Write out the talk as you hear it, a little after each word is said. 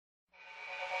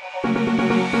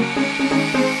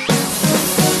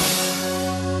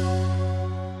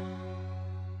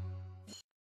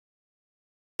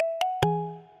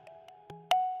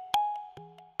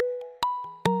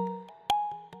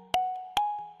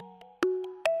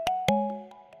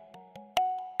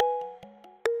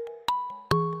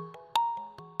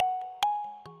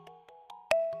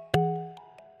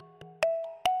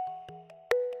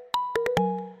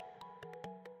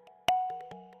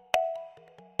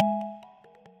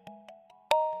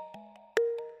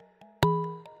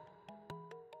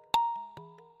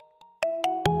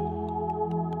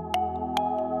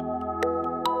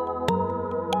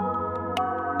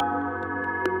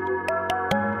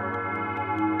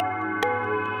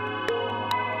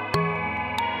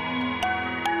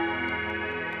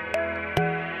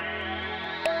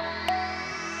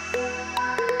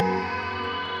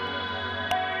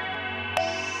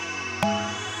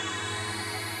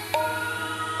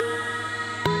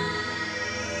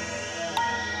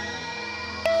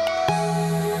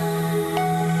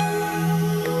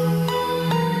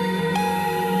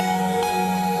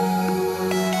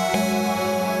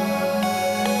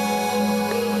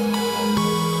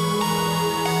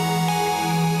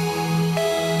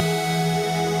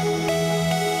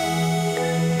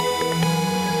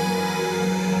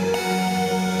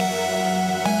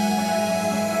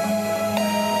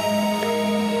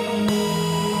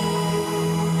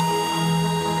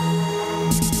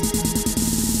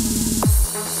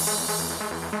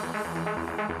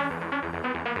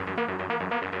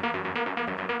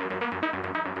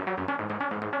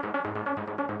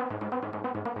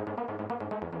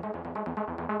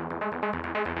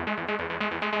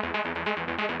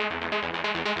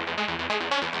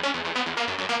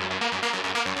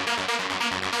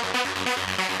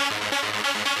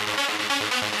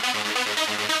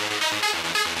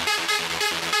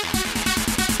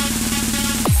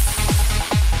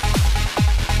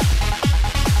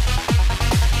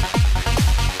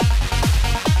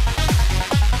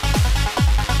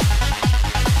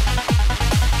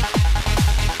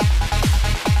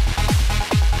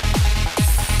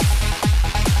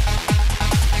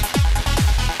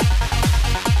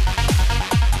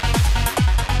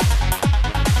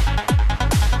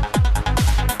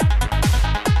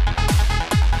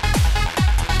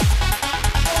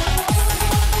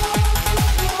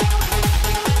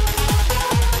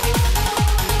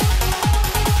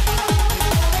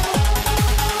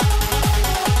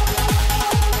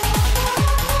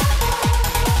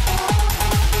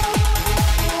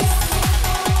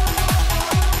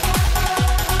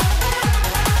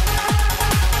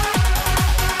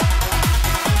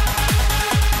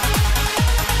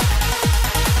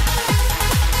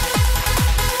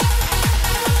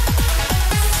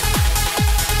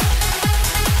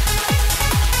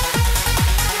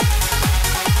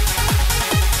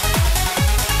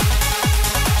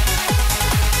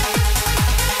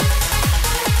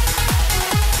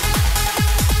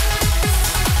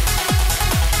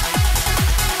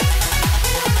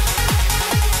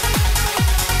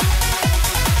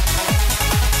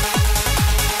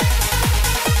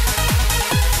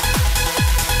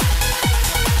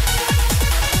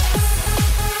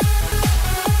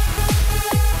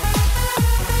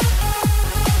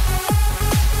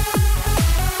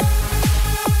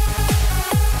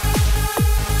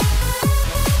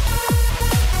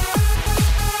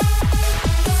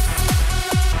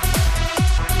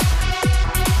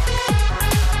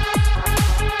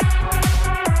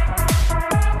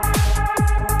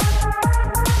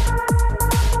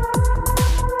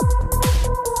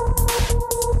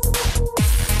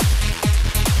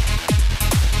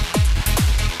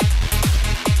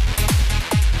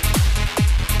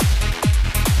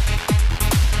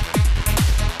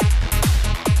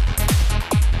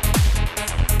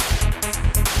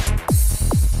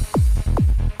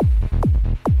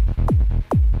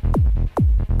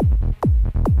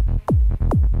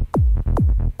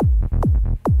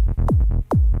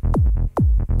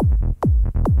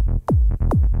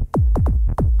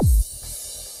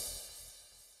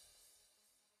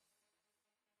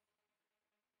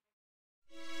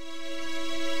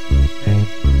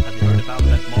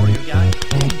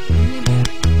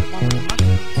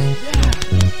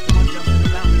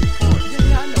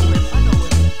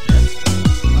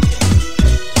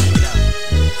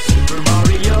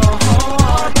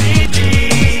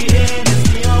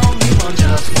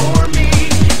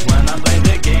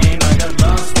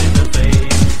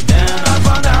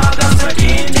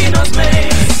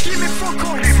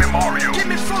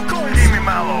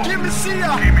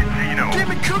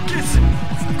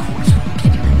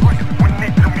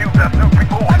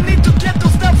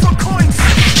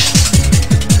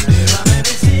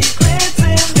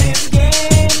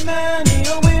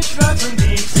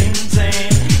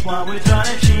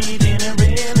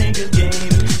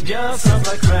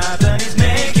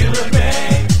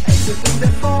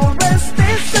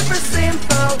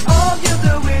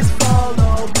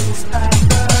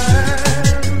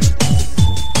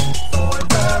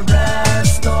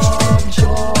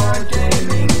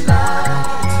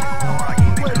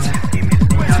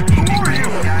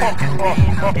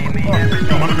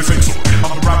My name is Angel,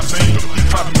 I'm a rapper's angel.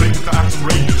 Trapping blade with the action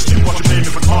rangers. You watch your name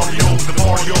if it's Mario, the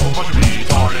Mario. Watch your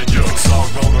retarded jokes. All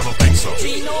roll, I don't think so. I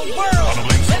don't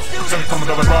think so. Except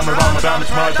coming over Rama, damage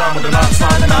my time with the last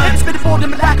sign. It's been for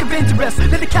them a lack of interest.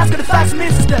 Let the cast get the facts and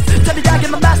instances. Tell the guy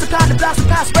get my master plan to blast and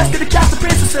pass. Rescue the cast of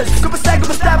princesses. Go for stab,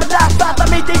 and laugh. I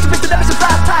made dangerous, the never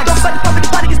survive time. Don't fight the public,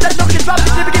 the body gets dead, nobody gets dropped.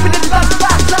 They never give me the last to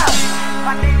last time.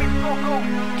 My name is Somco.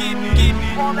 Give me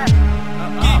all that.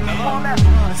 All that.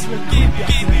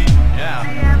 Give me. Yeah.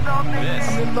 Yes.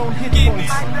 I'm in low hit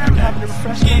points. I'm having a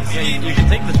refreshment. Yeah, you can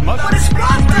take the smoke. But it's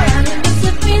frosty. I'm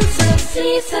the princess,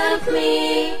 please help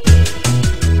me.